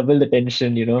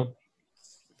tension,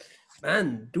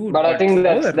 Man, dude. But I think all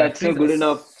that's the a referees good are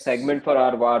enough segment for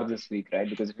our VAR this week, right?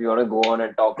 Because if you want to go on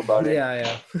and talk about it,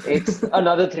 Yeah. it's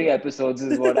another 3 episodes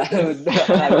is what I would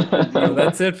So presume.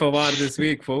 that's it for VAR this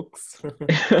week, folks.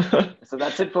 So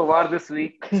that's it for VAR this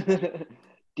week.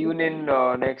 Tune in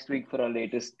next week for our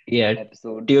latest Yeah.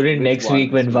 episode. Tune in with next VAR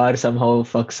week when this VAR somehow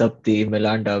fucks up the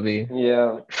Milan derby.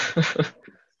 Yeah.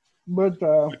 But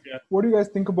what do you guys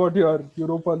think about your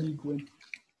Europa League win?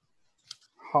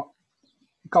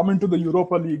 Coming to the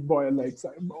Europa League, boy.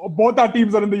 Both our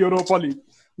teams are in the Europa League.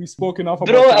 We spoke enough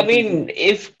about Bro, I Champions mean, League.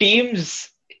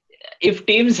 if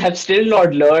teams have still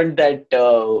not learned that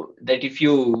if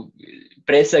you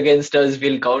press against us,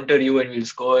 we'll counter you and we'll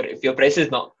score. If your press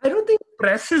is not I don't think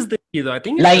press is the key though. I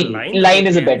think it's the line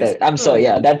is a Yeah, better. this I'm is sorry.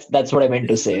 a- Yeah, that's what I meant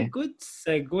to This is a say. good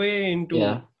segue into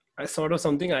Yeah. a sort of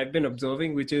something I've been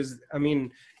observing, which is, I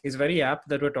mean, is very apt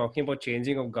that we're talking about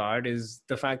changing of guard, is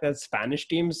the fact that Spanish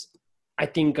teams, I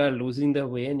think, are losing their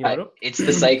way in Europe. It's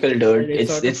the cycle, dude.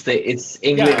 It's sort of- It's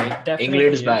England. Yeah, it definitely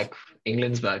England's is. back.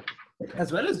 England's back.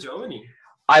 As well as Germany.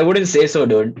 I wouldn't say so,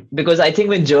 dude. Because I think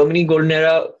when Germany golden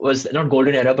era was not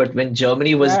golden era, but when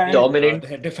Germany was Yeah, dominant,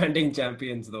 They're defending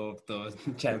champions though of the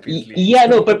Champions League. yeah,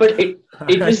 no, So, but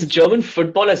it was German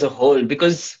football as a whole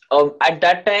because at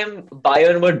that time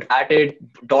Bayern were at it,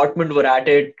 Dortmund were at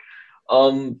it.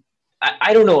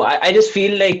 I don't know. I just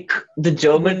feel like the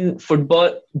German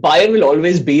football, Bayern will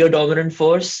always be a dominant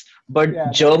force, but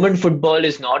Yeah. German football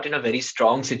is not in a very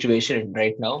strong situation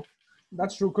right now.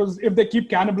 that's true. Because if they keep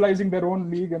cannibalizing their own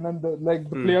league and then the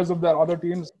players of their other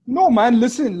teams, no man,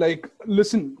 listen,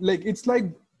 it's like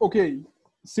okay,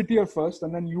 City are first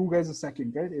and then you guys are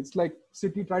second, right? It's like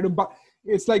City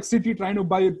trying to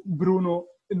buy Bruno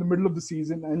in the middle of the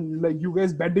season and like you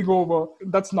guys bending over.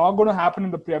 That's not going to happen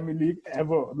in the Premier League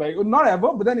ever. Like not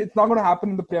ever, but then it's not going to happen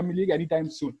in the Premier League anytime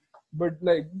soon. But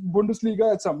like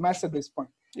Bundesliga, it's a mess at this point.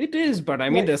 it is, but I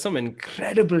mean, Like- there's some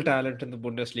incredible talent in the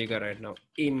Bundesliga right now.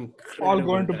 Incredible. All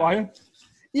going to talent. Bayern.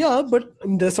 Yeah, but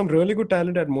there's some really good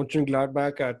talent at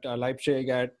Mönchengladbach, at Leipzig,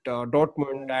 at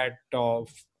Dortmund, at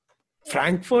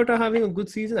Frankfurt are having a good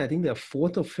season. I think they're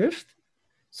fourth or fifth.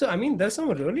 So, I mean, there's some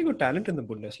really good talent in the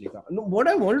Bundesliga. No, what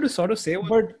I wanted to sort of say was,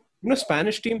 But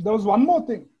Spanish teams. there was one more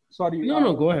thing. Sorry.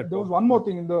 No, go ahead. There was one more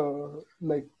thing in the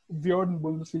like weird in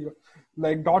Bundesliga.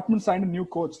 Like Dortmund signed a new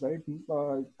coach, right?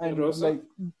 And Rosa? like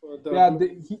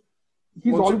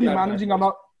he's already Mönchengladbach, managing right?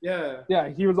 another. Yeah. Yeah,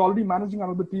 he was already managing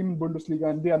another team in Bundesliga,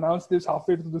 and they announced this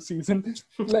halfway through the season.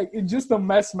 Like it's just a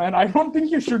mess, man. I don't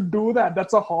think you should do that.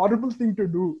 That's a horrible thing to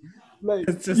do. Like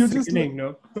It's you just sickening,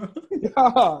 no?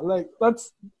 yeah, like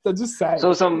that's just sad.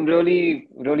 So some really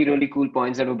cool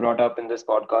points that were brought up in this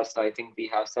podcast. I think we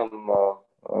have some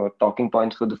talking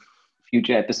points for the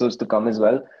future episodes to come as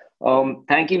well.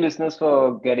 Thank you, listeners,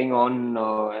 for getting on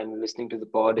and listening to the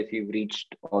pod. If you've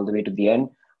reached all the way to the end,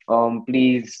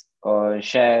 please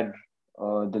share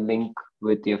the link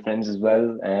with your friends as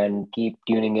well, and keep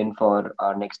tuning in for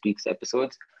our next week's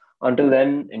episodes. Until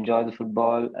then, enjoy the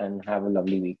football and have a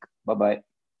lovely week. Bye bye.